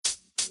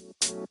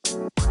Hear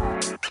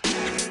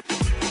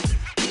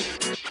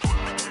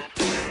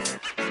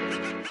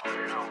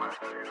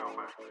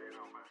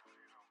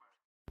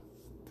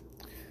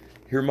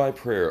my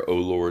prayer, O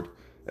Lord,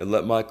 and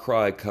let my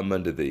cry come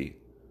unto thee.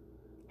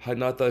 Hide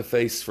not thy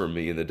face from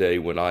me in the day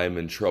when I am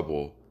in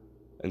trouble.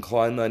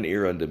 Incline thine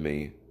ear unto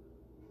me.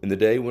 In the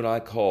day when I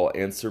call,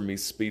 answer me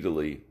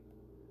speedily.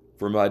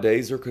 For my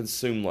days are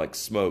consumed like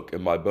smoke,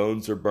 and my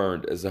bones are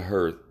burned as a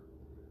hearth.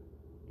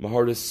 My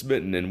heart is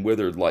smitten and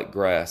withered like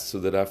grass, so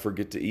that I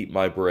forget to eat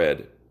my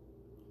bread.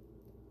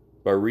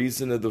 By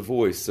reason of the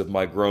voice of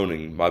my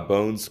groaning, my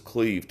bones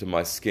cleave to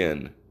my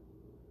skin.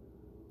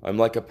 I'm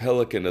like a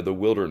pelican of the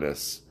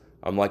wilderness.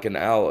 I'm like an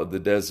owl of the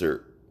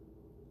desert.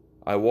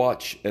 I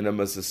watch and am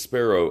as a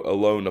sparrow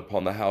alone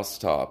upon the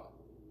housetop.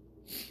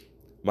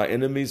 My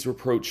enemies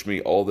reproach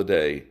me all the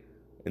day,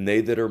 and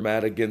they that are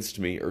mad against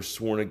me are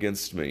sworn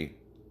against me.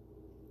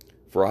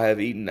 For I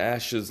have eaten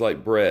ashes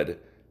like bread,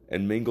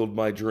 and mingled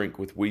my drink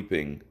with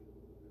weeping.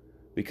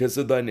 Because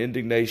of thine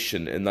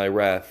indignation and thy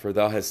wrath, for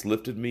thou hast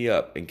lifted me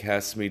up and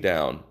cast me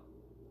down.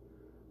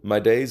 My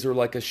days are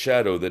like a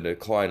shadow that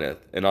declineth,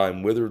 and I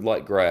am withered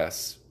like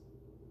grass.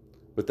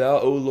 But thou,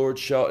 O Lord,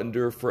 shalt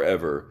endure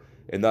forever,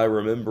 and thy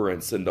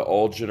remembrance unto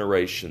all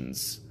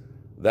generations.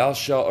 Thou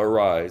shalt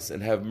arise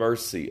and have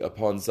mercy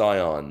upon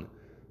Zion,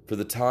 for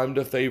the time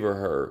to favor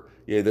her,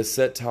 yea, the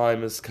set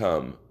time is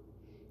come.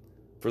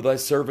 For thy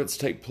servants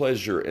take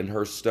pleasure in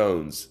her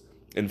stones,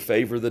 and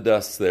favor the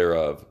dust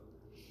thereof.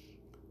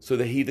 So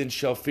the heathen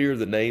shall fear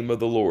the name of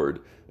the Lord,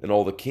 and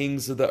all the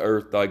kings of the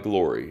earth thy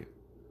glory.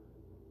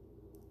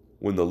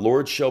 When the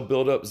Lord shall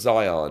build up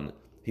Zion,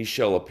 he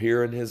shall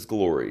appear in his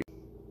glory.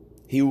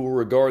 He will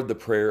regard the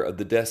prayer of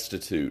the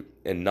destitute,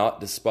 and not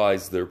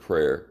despise their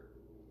prayer.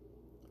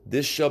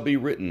 This shall be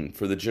written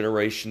for the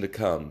generation to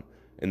come,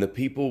 and the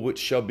people which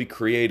shall be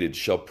created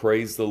shall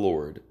praise the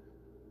Lord.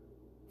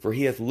 For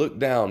he hath looked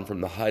down from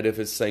the height of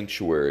his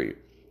sanctuary.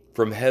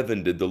 From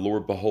heaven did the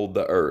Lord behold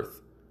the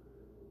earth,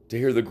 to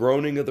hear the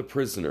groaning of the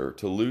prisoner,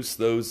 to loose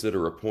those that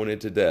are appointed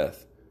to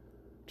death,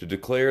 to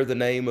declare the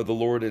name of the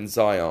Lord in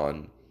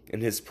Zion,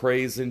 and his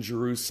praise in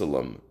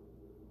Jerusalem.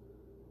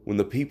 When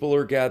the people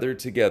are gathered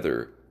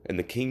together, and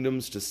the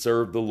kingdoms to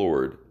serve the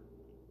Lord.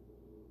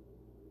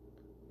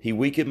 He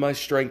weakened my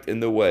strength in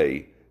the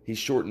way, he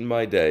shortened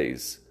my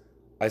days.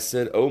 I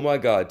said, O my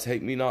God,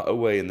 take me not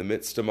away in the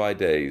midst of my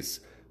days.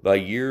 Thy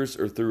years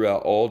are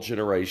throughout all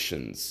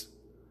generations.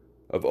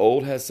 Of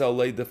old hast thou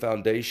laid the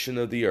foundation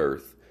of the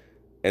earth,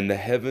 and the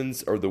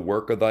heavens are the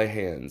work of thy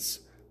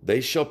hands.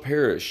 They shall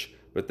perish,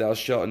 but thou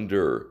shalt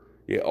endure.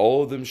 Yet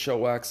all of them shall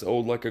wax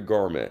old like a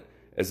garment.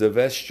 As a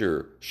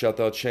vesture shalt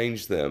thou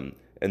change them,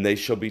 and they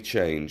shall be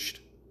changed.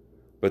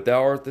 But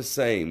thou art the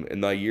same,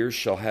 and thy years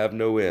shall have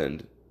no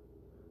end.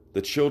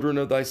 The children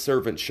of thy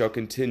servants shall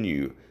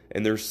continue,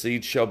 and their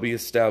seed shall be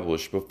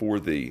established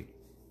before thee.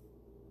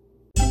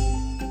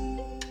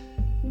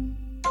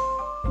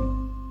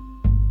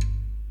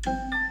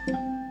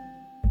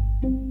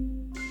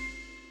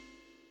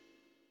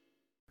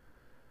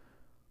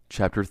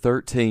 Chapter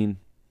 13.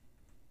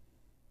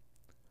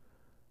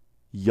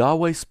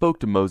 Yahweh spoke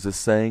to Moses,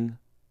 saying,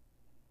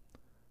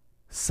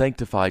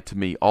 Sanctify to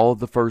me all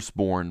the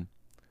firstborn,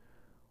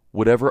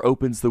 whatever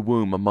opens the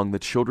womb among the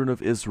children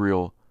of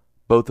Israel,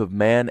 both of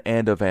man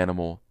and of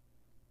animal.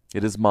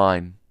 It is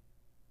mine.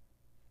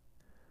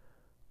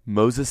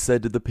 Moses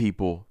said to the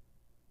people,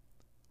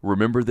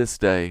 Remember this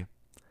day,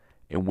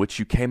 in which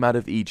you came out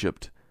of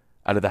Egypt,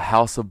 out of the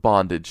house of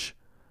bondage,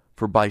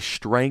 for by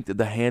strength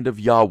the hand of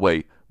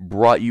Yahweh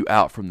brought you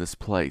out from this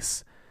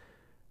place.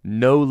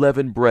 No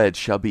leavened bread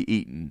shall be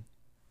eaten.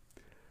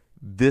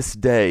 This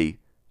day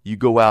you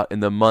go out in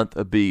the month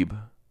Abib.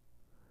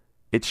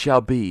 It shall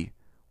be,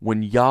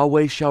 when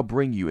Yahweh shall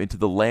bring you into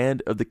the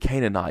land of the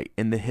Canaanite,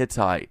 and the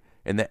Hittite,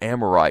 and the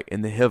Amorite,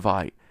 and the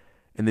Hivite,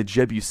 and the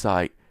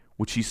Jebusite,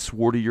 which he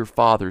swore to your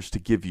fathers to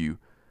give you,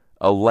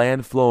 a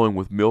land flowing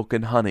with milk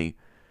and honey,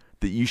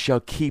 that you shall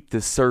keep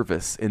this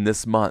service in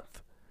this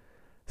month.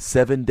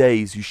 7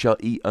 days you shall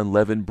eat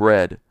unleavened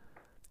bread,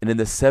 and in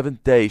the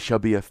 7th day shall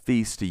be a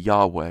feast to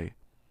Yahweh.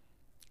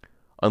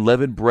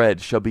 Unleavened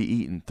bread shall be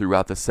eaten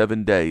throughout the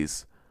 7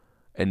 days,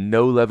 and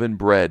no leavened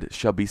bread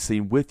shall be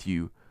seen with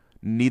you,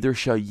 neither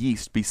shall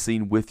yeast be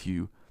seen with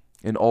you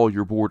in all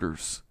your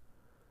borders.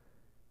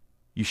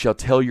 You shall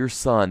tell your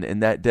son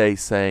in that day,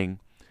 saying,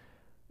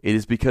 It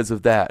is because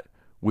of that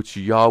which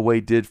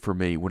Yahweh did for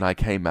me when I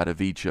came out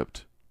of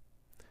Egypt.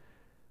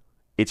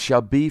 It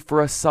shall be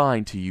for a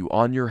sign to you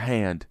on your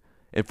hand,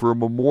 and for a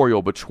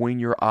memorial between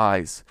your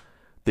eyes,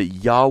 that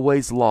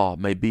Yahweh's law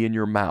may be in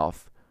your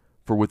mouth.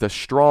 For with a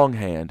strong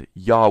hand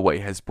Yahweh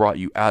has brought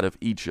you out of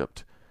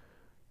Egypt.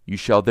 You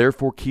shall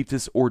therefore keep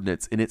this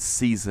ordinance in its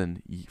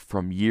season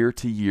from year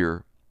to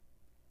year.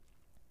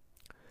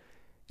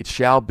 It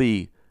shall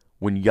be,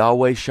 when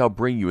Yahweh shall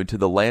bring you into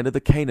the land of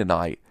the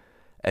Canaanite,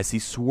 as he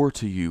swore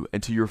to you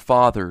and to your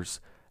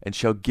fathers, and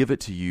shall give it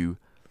to you,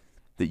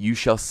 that you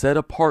shall set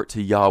apart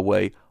to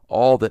Yahweh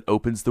all that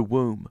opens the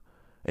womb,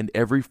 and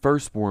every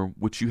firstborn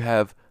which you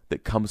have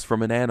that comes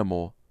from an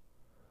animal.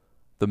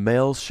 The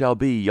males shall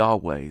be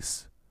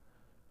Yahweh's.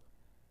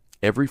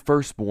 Every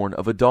firstborn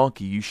of a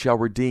donkey you shall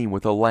redeem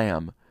with a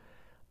lamb,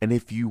 and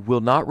if you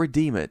will not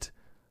redeem it,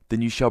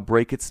 then you shall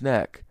break its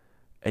neck,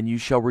 and you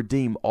shall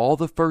redeem all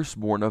the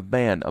firstborn of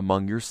man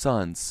among your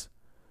sons.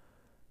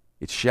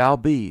 It shall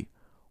be,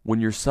 when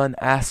your son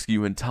asks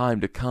you in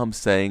time to come,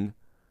 saying,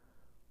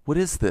 What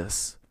is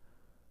this?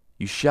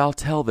 You shall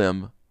tell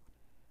them,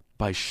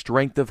 By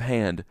strength of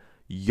hand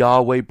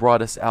Yahweh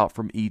brought us out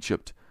from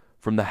Egypt,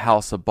 from the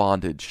house of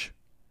bondage.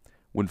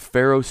 When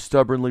Pharaoh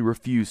stubbornly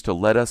refused to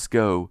let us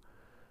go,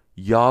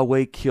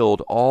 Yahweh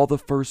killed all the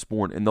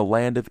firstborn in the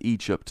land of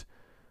Egypt,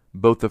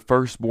 both the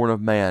firstborn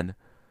of man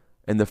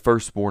and the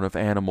firstborn of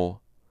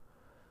animal.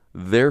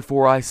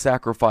 Therefore I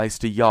sacrifice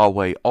to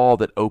Yahweh all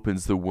that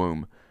opens the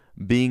womb,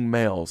 being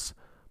males,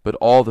 but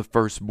all the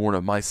firstborn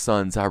of my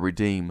sons I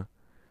redeem.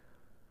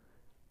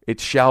 It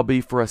shall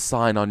be for a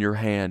sign on your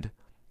hand,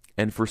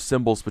 and for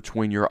symbols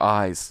between your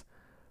eyes,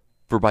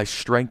 for by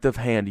strength of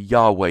hand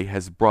Yahweh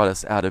has brought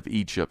us out of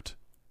Egypt.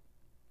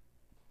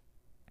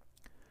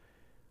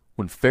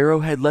 When Pharaoh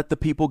had let the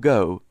people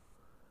go,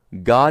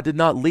 God did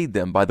not lead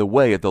them by the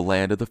way of the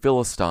land of the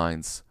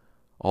Philistines,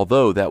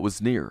 although that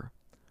was near.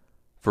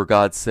 For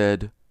God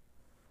said,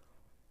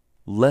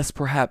 Lest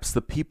perhaps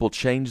the people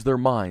change their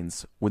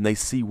minds when they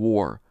see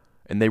war,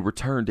 and they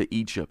return to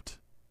Egypt.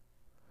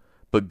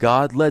 But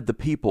God led the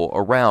people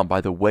around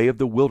by the way of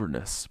the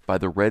wilderness, by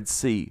the Red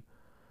Sea,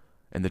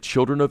 and the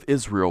children of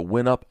Israel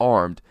went up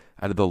armed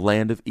out of the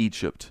land of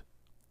Egypt.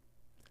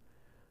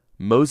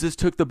 Moses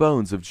took the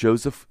bones of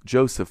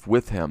Joseph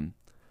with him,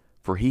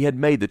 for he had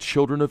made the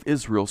children of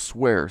Israel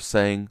swear,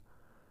 saying,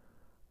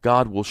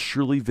 God will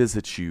surely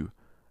visit you,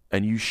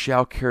 and you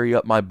shall carry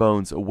up my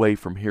bones away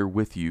from here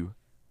with you.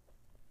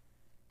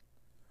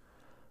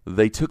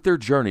 They took their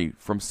journey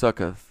from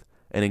Succoth,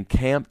 and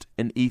encamped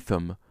in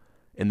Etham,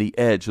 in the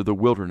edge of the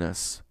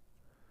wilderness.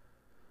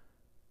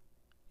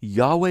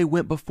 Yahweh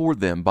went before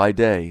them by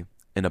day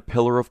in a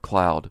pillar of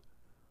cloud,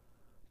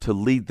 to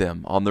lead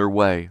them on their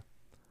way,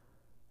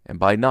 and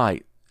by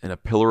night in a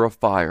pillar of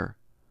fire,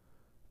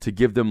 to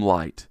give them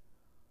light,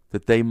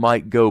 that they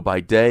might go by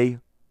day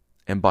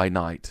and by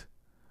night.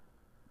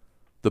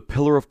 The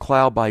pillar of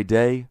cloud by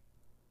day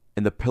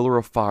and the pillar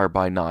of fire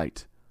by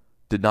night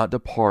did not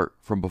depart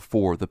from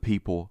before the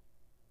people.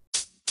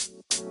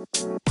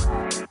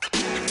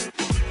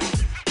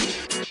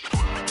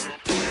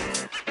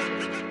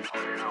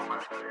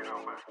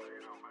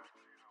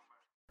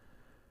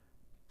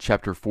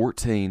 Chapter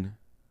 14.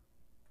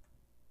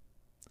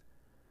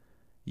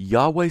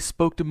 Yahweh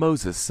spoke to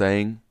Moses,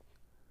 saying,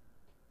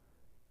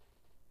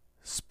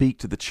 Speak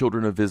to the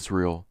children of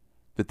Israel,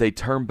 that they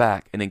turn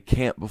back and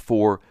encamp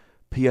before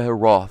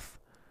Pihahiroth,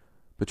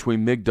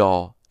 between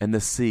Migdol and the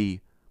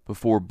sea,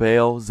 before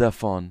Baal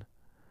Zephon.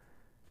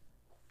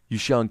 You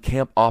shall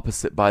encamp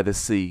opposite by the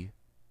sea.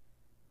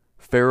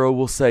 Pharaoh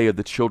will say of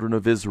the children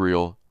of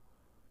Israel,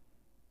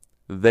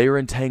 They are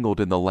entangled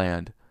in the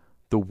land,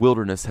 the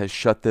wilderness has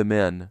shut them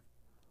in.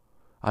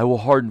 I will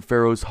harden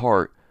Pharaoh's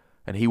heart,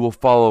 and he will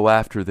follow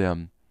after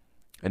them.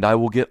 And I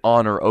will get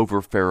honor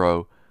over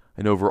Pharaoh,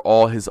 and over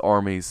all his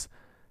armies,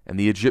 and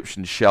the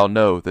Egyptians shall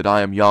know that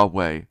I am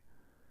Yahweh.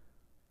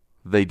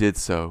 They did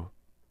so.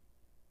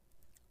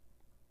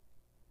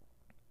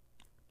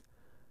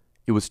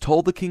 It was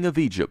told the king of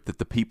Egypt that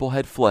the people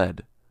had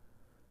fled,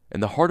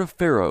 and the heart of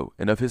Pharaoh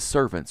and of his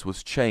servants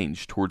was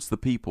changed towards the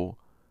people,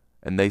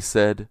 and they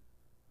said,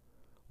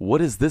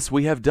 What is this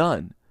we have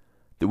done,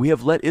 that we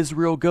have let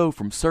Israel go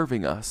from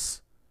serving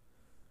us?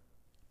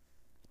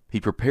 He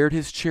prepared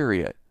his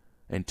chariot,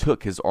 and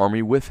took his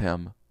army with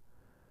him.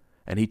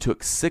 And he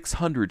took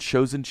 600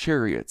 chosen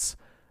chariots,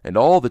 and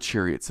all the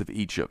chariots of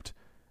Egypt,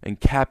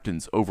 and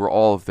captains over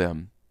all of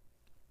them.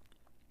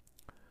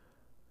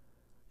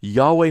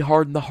 Yahweh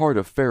hardened the heart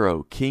of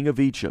Pharaoh, king of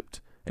Egypt,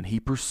 and he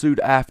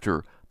pursued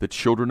after the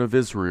children of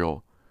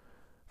Israel.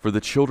 For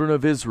the children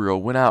of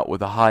Israel went out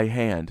with a high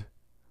hand.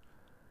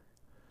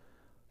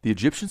 The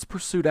Egyptians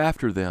pursued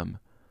after them,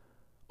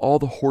 all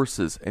the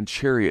horses and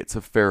chariots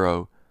of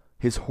Pharaoh,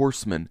 his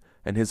horsemen,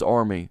 and his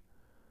army,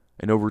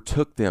 and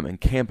overtook them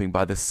encamping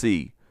by the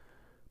sea,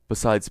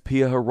 besides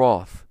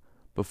Pihahiroth,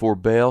 before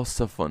Baal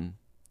Zephon.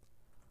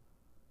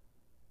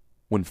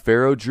 When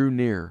Pharaoh drew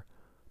near,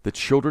 the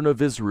children of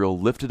Israel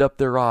lifted up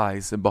their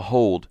eyes, and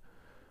behold,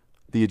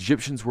 the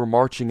Egyptians were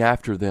marching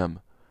after them,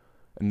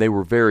 and they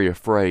were very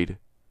afraid.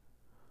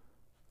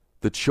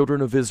 The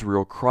children of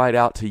Israel cried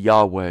out to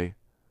Yahweh.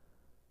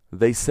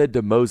 They said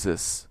to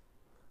Moses,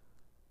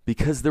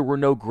 Because there were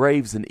no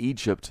graves in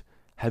Egypt,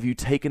 have you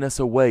taken us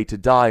away to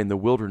die in the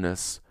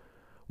wilderness?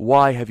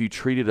 Why have you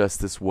treated us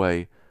this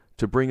way,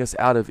 to bring us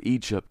out of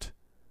Egypt?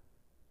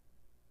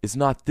 Is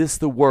not this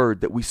the word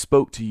that we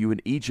spoke to you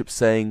in Egypt,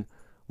 saying,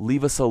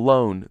 Leave us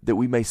alone, that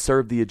we may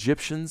serve the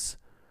Egyptians?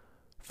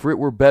 For it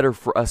were better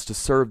for us to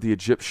serve the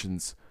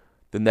Egyptians,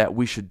 than that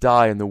we should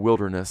die in the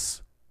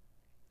wilderness.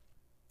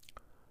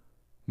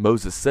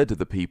 Moses said to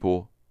the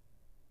people,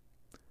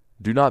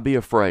 Do not be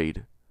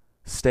afraid.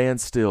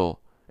 Stand still,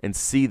 and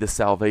see the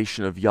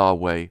salvation of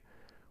Yahweh,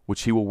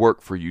 which he will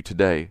work for you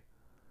today.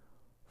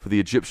 For the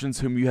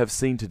Egyptians whom you have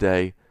seen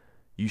today,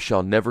 you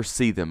shall never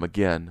see them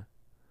again.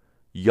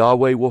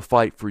 Yahweh will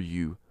fight for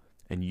you,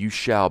 and you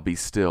shall be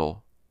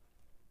still."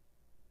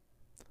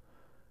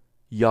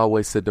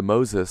 Yahweh said to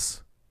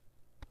Moses,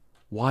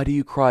 "Why do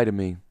you cry to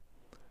me?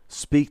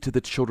 Speak to the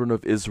children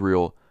of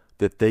Israel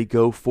that they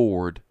go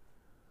forward.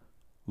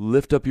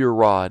 Lift up your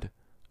rod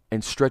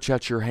and stretch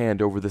out your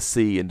hand over the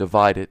sea and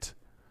divide it.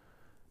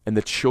 And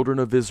the children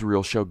of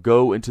Israel shall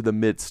go into the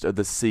midst of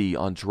the sea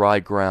on dry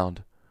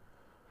ground.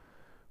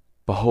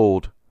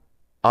 Behold,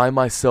 I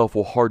myself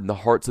will harden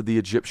the hearts of the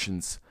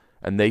Egyptians,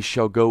 and they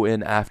shall go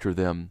in after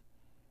them.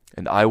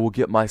 And I will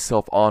get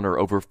myself honor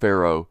over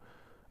Pharaoh,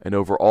 and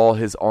over all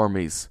his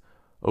armies,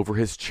 over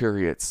his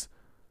chariots,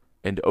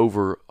 and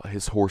over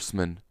his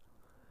horsemen.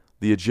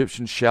 The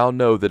Egyptians shall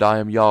know that I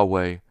am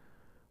Yahweh,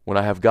 when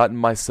I have gotten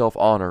myself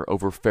honor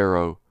over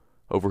Pharaoh,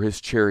 over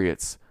his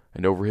chariots,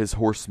 and over his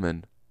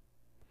horsemen."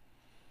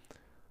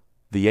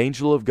 The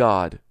angel of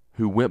God,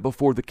 who went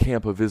before the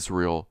camp of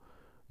Israel,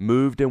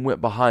 moved and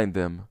went behind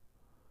them,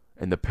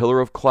 and the pillar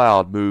of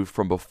cloud moved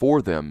from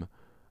before them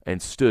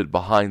and stood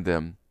behind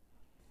them.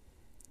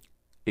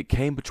 It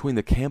came between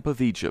the camp of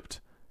Egypt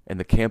and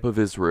the camp of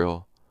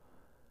Israel,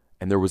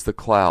 and there was the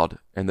cloud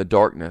and the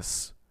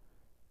darkness,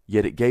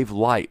 yet it gave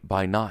light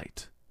by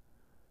night,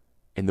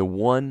 and the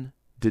one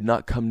did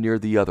not come near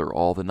the other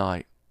all the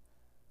night.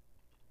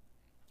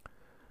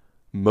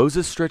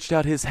 Moses stretched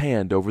out his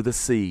hand over the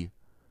sea,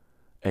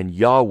 and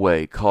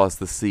Yahweh caused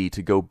the sea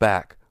to go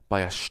back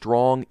by a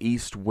strong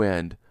east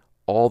wind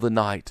all the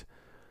night,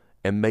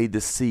 and made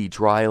the sea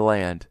dry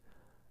land,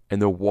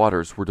 and the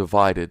waters were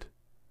divided.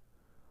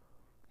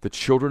 The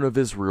children of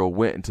Israel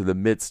went into the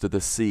midst of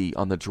the sea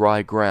on the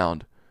dry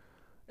ground,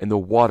 and the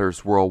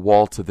waters were a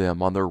wall to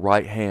them on their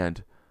right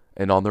hand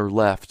and on their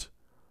left.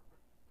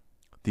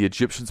 The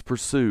Egyptians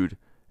pursued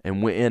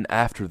and went in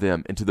after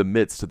them into the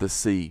midst of the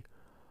sea,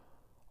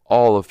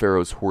 all of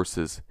Pharaoh's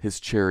horses, his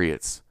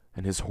chariots,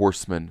 and his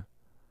horsemen.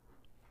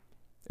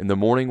 In the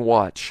morning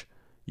watch,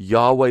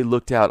 Yahweh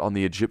looked out on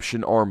the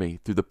Egyptian army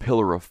through the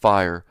pillar of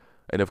fire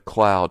and of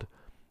cloud,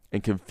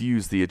 and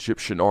confused the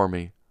Egyptian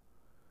army.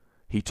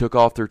 He took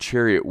off their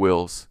chariot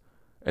wheels,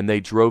 and they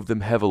drove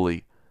them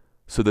heavily,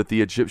 so that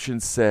the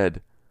Egyptians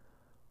said,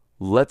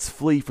 "Let's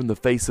flee from the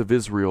face of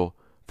Israel,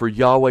 for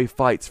Yahweh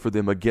fights for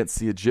them against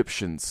the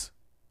Egyptians."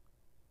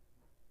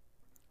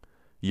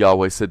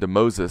 Yahweh said to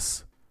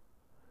Moses,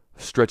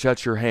 "Stretch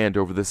out your hand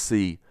over the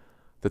sea,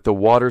 that the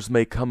waters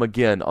may come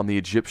again on the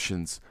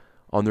Egyptians,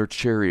 on their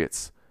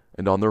chariots,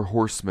 and on their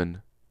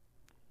horsemen."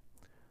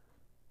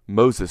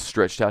 Moses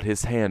stretched out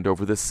his hand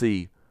over the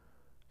sea,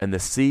 and the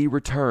sea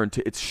returned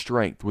to its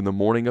strength when the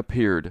morning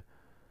appeared,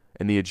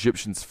 and the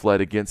Egyptians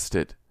fled against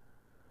it.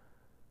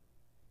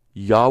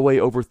 Yahweh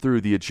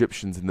overthrew the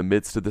Egyptians in the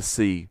midst of the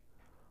sea.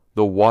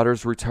 The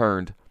waters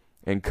returned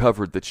and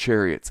covered the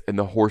chariots and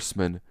the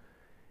horsemen,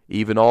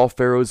 even all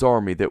Pharaoh's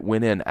army that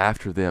went in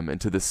after them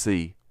into the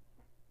sea.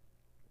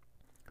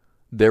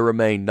 There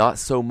remained not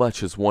so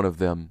much as one of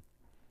them.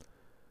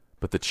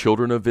 But the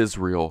children of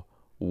Israel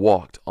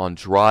walked on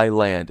dry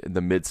land in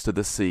the midst of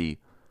the sea,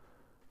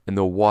 and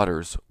the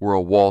waters were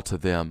a wall to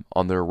them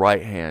on their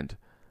right hand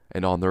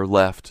and on their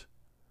left.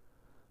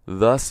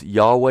 Thus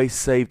Yahweh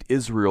saved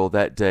Israel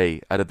that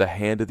day out of the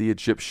hand of the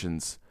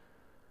Egyptians,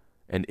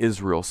 and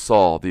Israel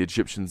saw the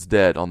Egyptians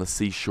dead on the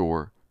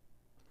seashore.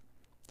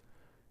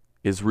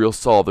 Israel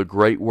saw the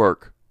great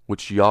work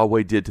which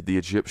Yahweh did to the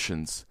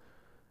Egyptians,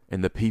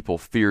 and the people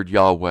feared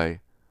Yahweh,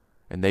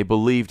 and they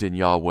believed in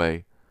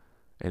Yahweh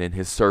and in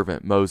his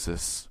servant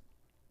Moses.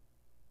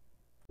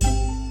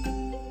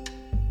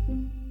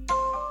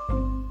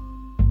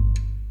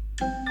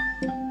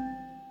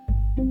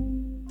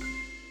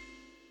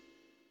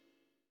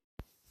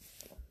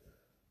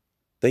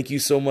 Thank you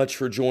so much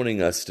for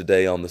joining us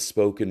today on the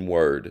Spoken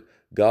Word.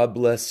 God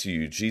bless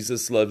you.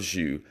 Jesus loves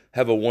you.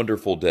 Have a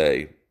wonderful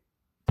day.